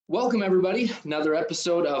Welcome, everybody. Another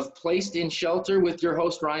episode of Placed in Shelter with your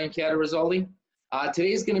host, Ryan Catarozoli.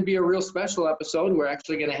 Today's going to be a real special episode. We're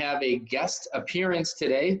actually going to have a guest appearance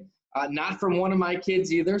today, not from one of my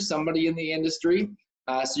kids either, somebody in the industry.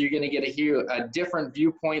 So you're going to get to hear a different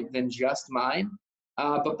viewpoint than just mine.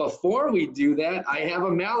 But before we do that, I have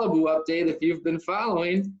a Malibu update if you've been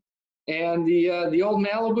following. And the old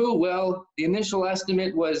Malibu, well, the initial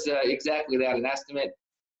estimate was exactly that, an estimate.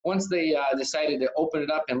 Once they decided to open it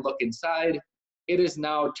up and look inside, it is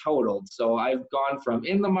now totaled. So I've gone from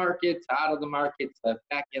in the market to out of the market to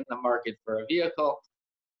back in the market for a vehicle.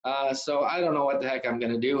 So I don't know what the heck I'm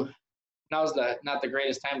going to do. Now's not the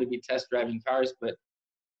greatest time to be test driving cars, but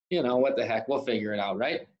you know, what the heck, we'll figure it out,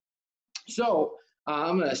 right? So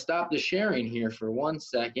I'm going to stop the sharing here for 1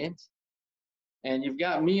 second. And you've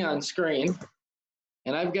got me on screen,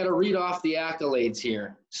 and I've got to read off the accolades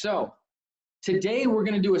here. So today we're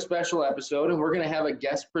going to do a special episode, and we're going to have a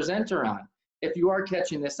guest presenter on. If you are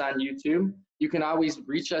catching this on YouTube, you can always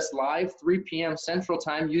reach us live 3 p.m. Central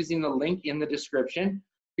Time using the link in the description.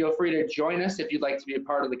 Feel free to join us if you'd like to be a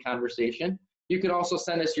part of the conversation. You can also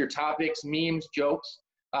send us your topics, memes, jokes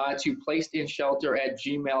to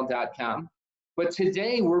placedinshelter@gmail.com. But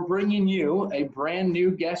today we're bringing you a brand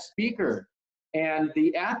new guest speaker, and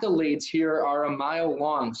the accolades here are a mile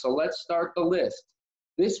long. So let's start the list.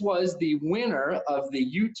 This was the winner of the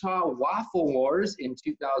Utah Waffle Wars in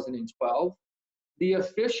 2012, the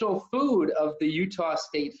official food of the Utah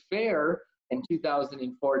State Fair in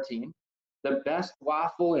 2014, the best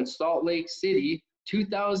waffle in Salt Lake City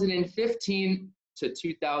 2015 to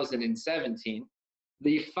 2017,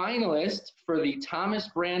 the finalist for the Thomas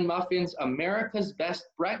Brand Muffins America's Best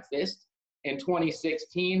Breakfast in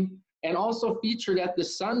 2016, and also featured at the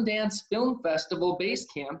Sundance Film Festival Base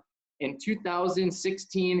Camp in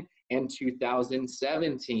 2016 and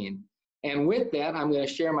 2017. And with that, I'm going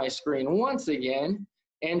to share my screen once again.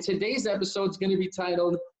 And today's episode is going to be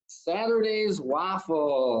titled Saturday's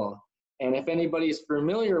Waffle. And if anybody's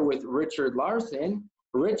familiar with Richard Larsen,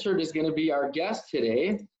 Richard is going to be our guest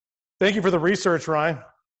today. Thank you for the research, Ryan.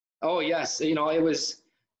 Oh, yes. You know, it was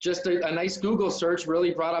just a nice Google search, really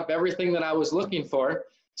brought up everything that I was looking for.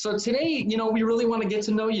 So today, you know, we really want to get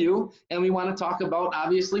to know you, and we want to talk about,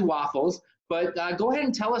 obviously, waffles. But go ahead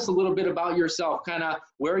and tell us a little bit about yourself, kind of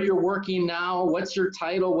where you're working now, what's your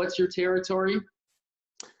title, what's your territory?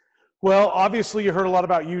 Well, obviously, you heard a lot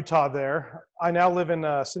about Utah there. I now live in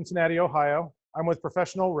Cincinnati, Ohio. I'm with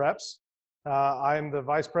Professional Reps. I'm the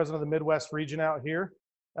vice president of the Midwest region out here,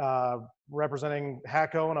 representing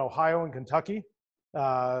Hatco in Ohio and Kentucky.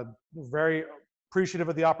 Very appreciative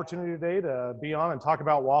of the opportunity today to be on and talk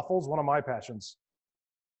about waffles, one of my passions.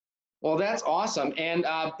 Well, that's awesome. And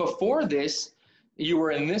before this, you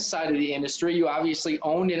were in this side of the industry. You obviously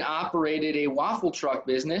owned and operated a waffle truck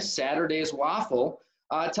business, Saturday's Waffle.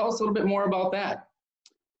 Tell us a little bit more about that.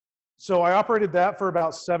 So I operated that for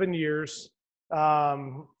about 7 years.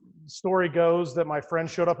 Story goes that my friend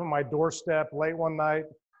showed up at my doorstep late one night.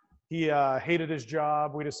 He hated his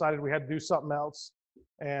job. We decided we had to do something else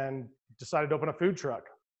and decided to open a food truck.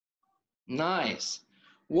 Nice.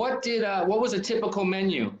 What was a typical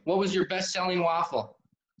menu? What was your best-selling waffle?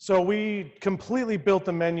 So we completely built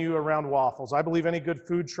the menu around waffles. I believe any good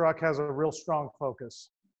food truck has a real strong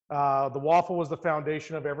focus. The waffle was the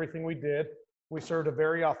foundation of everything we did. We served a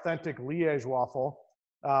very authentic Liège waffle,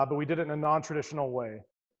 but we did it in a non-traditional way.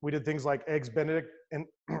 We did things like eggs Benedict and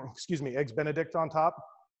eggs Benedict on top,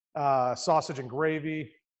 sausage and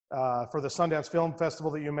gravy. For the Sundance Film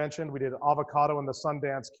Festival that you mentioned, we did avocado and the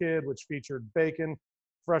Sundance Kid, which featured bacon,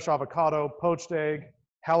 fresh avocado, poached egg,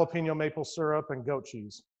 jalapeno maple syrup, and goat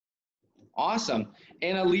cheese. Awesome.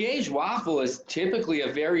 And a Liège waffle is typically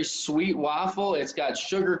a very sweet waffle. It's got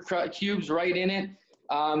sugar cubes right in it.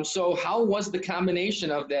 So how was the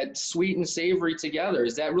combination of that sweet and savory together?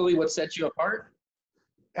 Is that really what sets you apart?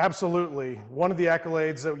 Absolutely. One of the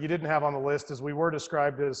accolades that you didn't have on the list is we were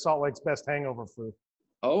described as Salt Lake's best hangover food.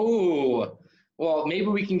 Oh, well, maybe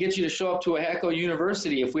we can get you to show up to a Hatco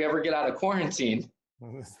University if we ever get out of quarantine.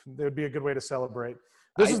 That would be a good way to celebrate.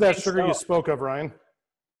 This is that sugar you spoke of, Ryan.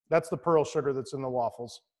 That's the pearl sugar that's in the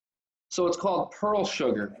waffles. So it's called pearl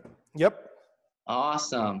sugar. Yep.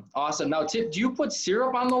 Awesome. Awesome. Now, Tip, do you put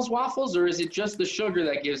syrup on those waffles, or is it just the sugar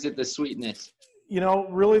that gives it the sweetness? You know,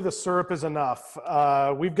 really the syrup is enough.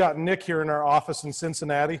 We've got Nick here in our office in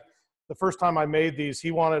Cincinnati. The first time I made these,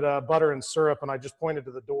 he wanted butter and syrup, and I just pointed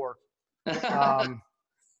to the door.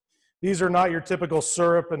 These are not your typical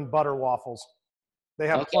syrup and butter waffles. They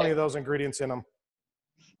have plenty of those ingredients in them.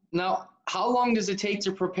 Now, how long does it take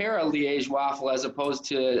to prepare a Liège waffle as opposed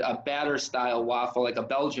to a batter style waffle, like a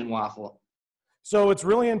Belgian waffle? So it's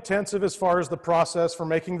really intensive as far as the process for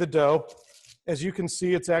making the dough. As you can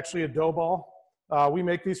see, it's actually a dough ball. We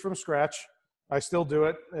make these from scratch. I still do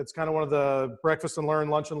it. It's kind of one of the breakfast and learn,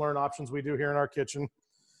 lunch and learn options we do here in our kitchen.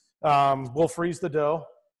 We'll freeze the dough.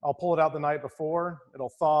 I'll pull it out the night before.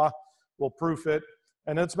 It'll thaw. We'll proof it.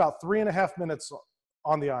 And it's about 3.5 minutes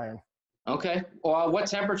on the iron. Okay. Well, what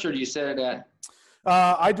temperature do you set it at?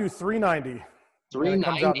 I do 390. 390. And it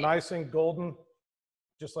comes out nice and golden,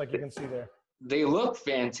 just like you can see there. They look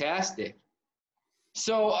fantastic.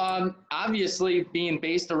 So obviously, being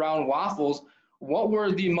based around waffles, what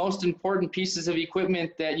were the most important pieces of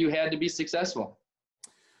equipment that you had to be successful?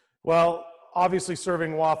 Well, obviously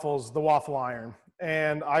serving waffles, the waffle iron.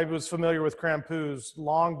 And I was familiar with Crampus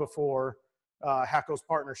long before Hatco's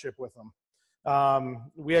partnership with them.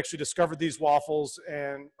 We actually discovered these waffles,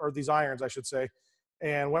 or these irons, I should say,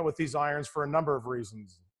 and went with these irons for a number of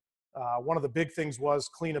reasons. One of the big things was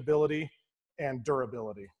cleanability and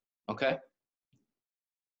durability. Okay.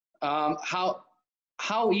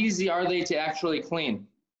 How easy are they to actually clean?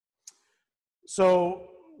 So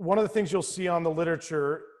one of the things you'll see on the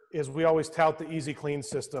literature is we always tout the easy clean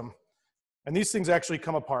system. And these things actually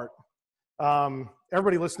come apart.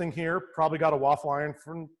 Everybody listening here probably got a waffle iron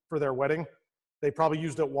for their wedding. They probably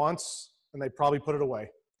used it once and they probably put it away.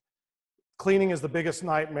 Cleaning is the biggest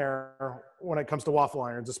nightmare when it comes to waffle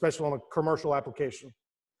irons, especially on a commercial application.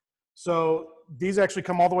 So these actually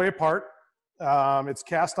come all the way apart. It's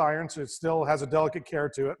cast iron, so it still has a delicate care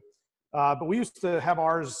to it. But we used to have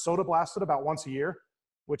ours soda blasted about once a year,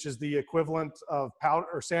 which is the equivalent of powder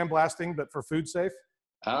or sandblasting, but for food safe.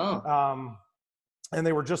 Oh. And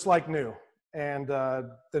they were just like new. And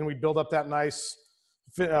then we'd build up that nice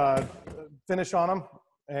finish on them,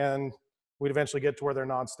 and we'd eventually get to where they're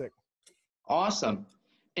nonstick. Awesome.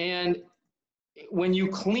 And when you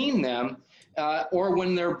clean them, or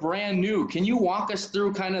when they're brand new, can you walk us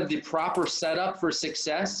through kind of the proper setup for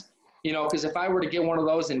success? You know, because if I were to get one of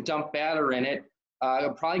those and dump batter in it,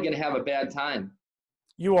 I'm probably going to have a bad time.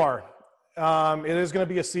 You are. It is going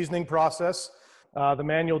to be a seasoning process. The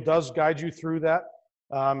manual does guide you through that.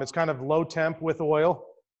 It's kind of low temp with oil,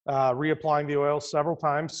 reapplying the oil several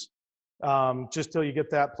times, just till you get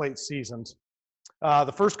that plate seasoned.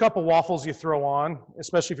 The first couple waffles you throw on,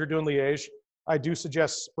 especially if you're doing Liège, I do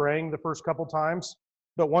suggest spraying the first couple times.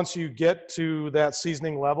 But once you get to that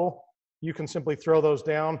seasoning level, you can simply throw those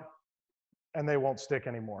down and they won't stick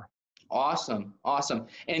anymore. Awesome. Awesome.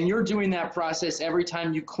 And you're doing that process every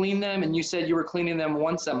time you clean them, and you said you were cleaning them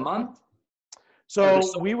once a month? So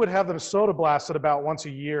we would have them soda blasted about once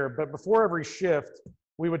a year, but before every shift,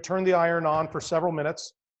 we would turn the iron on for several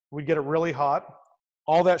minutes. We'd get it really hot.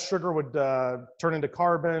 All that sugar would turn into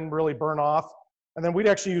carbon, really burn off. And then we'd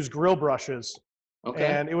actually use grill brushes. Okay.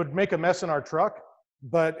 And it would make a mess in our truck,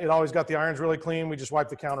 but it always got the irons really clean. We just wiped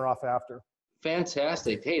the counter off after.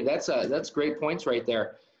 Fantastic. Hey, that's great points right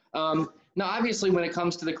there. Now, obviously, when it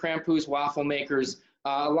comes to the Crampus waffle makers,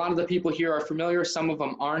 a lot of the people here are familiar. Some of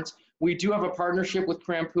them aren't. We do have a partnership with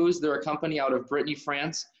Crampus. They're a company out of Brittany,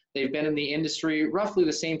 France. They've been in the industry roughly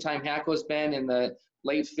the same time Hatco's been, in the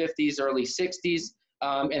late 50s, early 60s,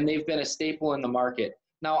 and they've been a staple in the market.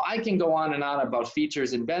 Now, I can go on and on about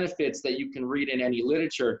features and benefits that you can read in any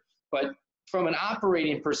literature, but from an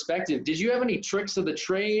operating perspective, did you have any tricks of the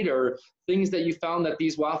trade or things that you found that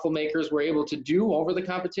these waffle makers were able to do over the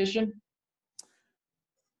competition?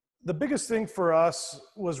 The biggest thing for us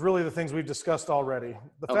was really the things we've discussed already.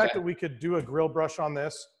 The fact that we could do a grill brush on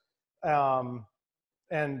this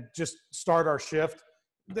and just start our shift.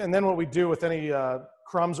 And then what we do with any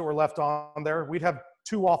crumbs that were left on there, we'd have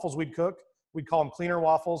 2 waffles we'd cook. We'd call them cleaner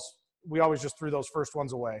waffles. We always just threw those first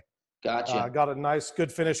ones away. Gotcha. Got a nice,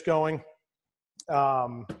 good finish going.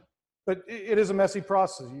 But it is a messy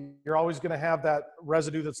process. You're always going to have that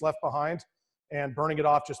residue that's left behind, and burning it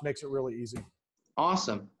off just makes it really easy.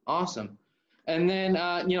 Awesome. Awesome. And then,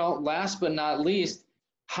 last but not least,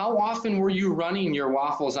 how often were you running your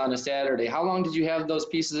waffles on a Saturday? How long did you have those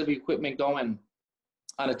pieces of equipment going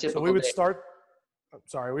on a typical day?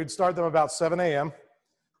 We'd start them about 7 a.m.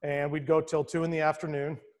 and we'd go till 2 in the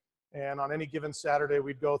afternoon. And on any given Saturday,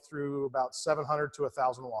 we'd go through about 700 to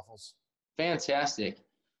 1,000 waffles. Fantastic.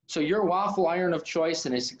 So your waffle iron of choice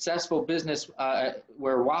in a successful business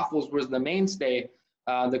where waffles was the mainstay,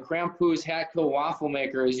 the Crampus Hatco waffle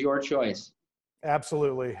maker is your choice.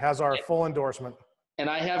 Absolutely. Has our full endorsement. And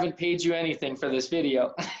I haven't paid you anything for this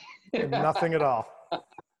video. Nothing at all.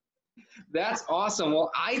 That's awesome.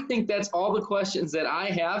 Well, I think that's all the questions that I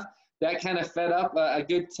have. That kind of fed up a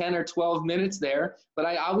good 10 or 12 minutes there. But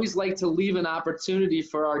I always like to leave an opportunity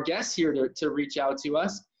for our guests here to reach out to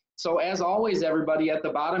us. So as always, everybody, at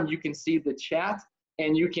the bottom, you can see the chat,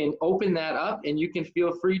 and you can open that up, and you can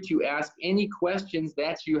feel free to ask any questions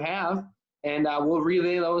that you have, and we'll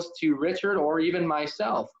relay those to Richard or even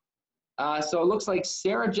myself. So it looks like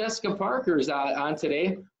Sarah Jessica Parker is on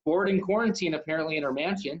today, board in quarantine apparently in her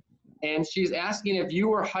mansion, and she's asking if you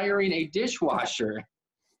were hiring a dishwasher.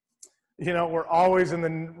 You know, we're always in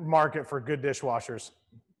the market for good dishwashers.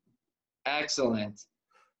 Excellent.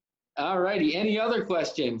 All righty. Any other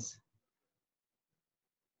questions?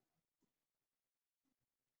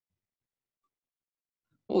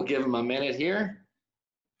 We'll give them a minute here.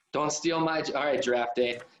 Don't steal my, all right, draft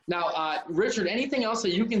day. Now, Richard, anything else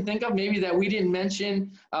that you can think of maybe that we didn't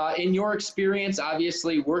mention in your experience,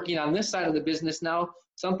 obviously working on this side of the business now,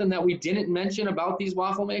 something that we didn't mention about these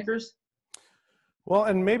waffle makers? Well,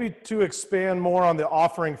 and maybe to expand more on the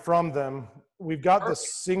offering from them, we've got Perfect. the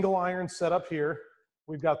single iron set up here.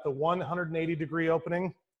 We've got the 180-degree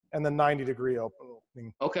opening and the 90-degree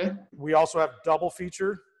opening. Okay. We also have double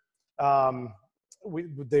feature.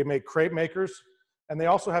 They make crepe makers, and they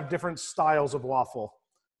also have different styles of waffle.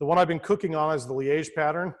 The one I've been cooking on is the Liège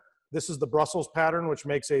pattern. This is the Brussels pattern, which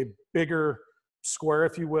makes a bigger square,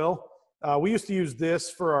 if you will. We used to use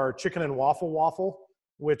this for our chicken and waffle,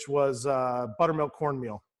 which was buttermilk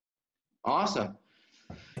cornmeal. Awesome.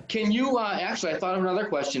 Can you, actually, I thought of another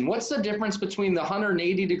question. What's the difference between the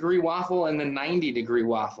 180-degree waffle and the 90-degree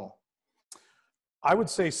waffle? I would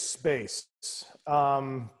say space.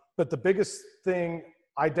 But the biggest thing,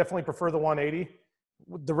 I definitely prefer the 180.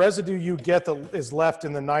 The residue you get that is left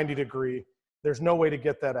in the 90-degree, there's no way to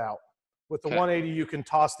get that out. With the 180, you can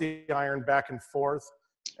toss the iron back and forth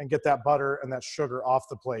and get that butter and that sugar off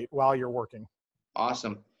the plate while you're working.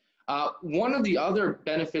 Awesome. One of the other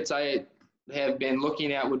benefits I have been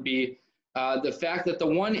looking at would be the fact that the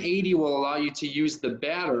 180 will allow you to use the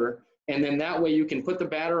batter, and then that way you can put the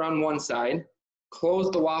batter on one side,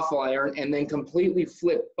 close the waffle iron, and then completely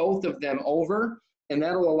flip both of them over, and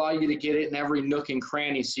that'll allow you to get it in every nook and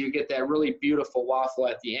cranny, so you get that really beautiful waffle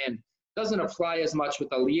at the end. Doesn't apply as much with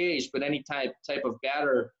the Liège, but any type of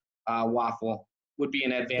batter waffle would be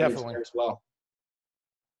an advantage there as well.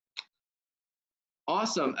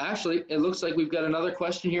 Awesome. Actually, it looks like we've got another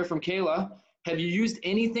question here from Kayla. Have you used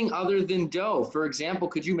anything other than dough? For example,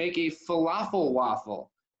 could you make a falafel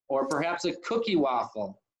waffle or perhaps a cookie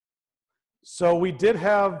waffle? So we did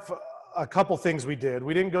have a couple things we did.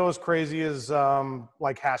 We didn't go as crazy as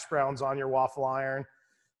like hash browns on your waffle iron.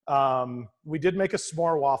 We did make a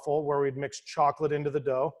s'more waffle where we'd mix chocolate into the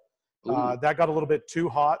dough. That got a little bit too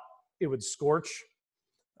hot. It would scorch.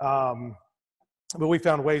 But we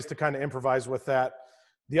found ways to kind of improvise with that.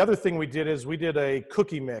 The other thing we did is we did a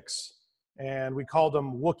cookie mix, and we called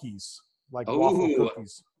them Wookiees, like waffle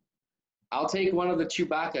cookies. I'll take one of the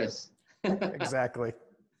Chewbaccas. Exactly.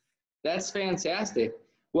 That's fantastic.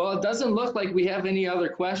 Well, it doesn't look like we have any other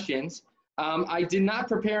questions. I did not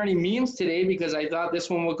prepare any memes today because I thought this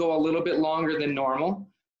one would go a little bit longer than normal.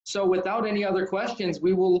 So without any other questions,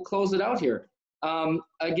 we will close it out here.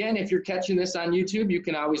 Again, if you're catching this on YouTube, you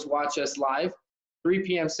can always watch us live, 3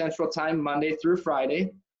 p.m. Central Time, Monday through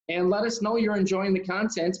Friday. And let us know you're enjoying the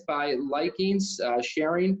content by liking,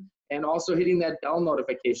 sharing, and also hitting that bell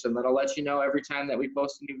notification that'll let you know every time that we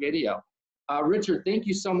post a new video. Richard, thank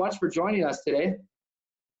you so much for joining us today.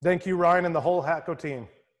 Thank you, Ryan, and the whole Hatco team.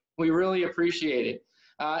 We really appreciate it.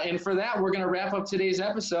 And for that, we're going to wrap up today's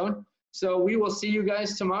episode. So we will see you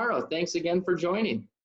guys tomorrow. Thanks again for joining.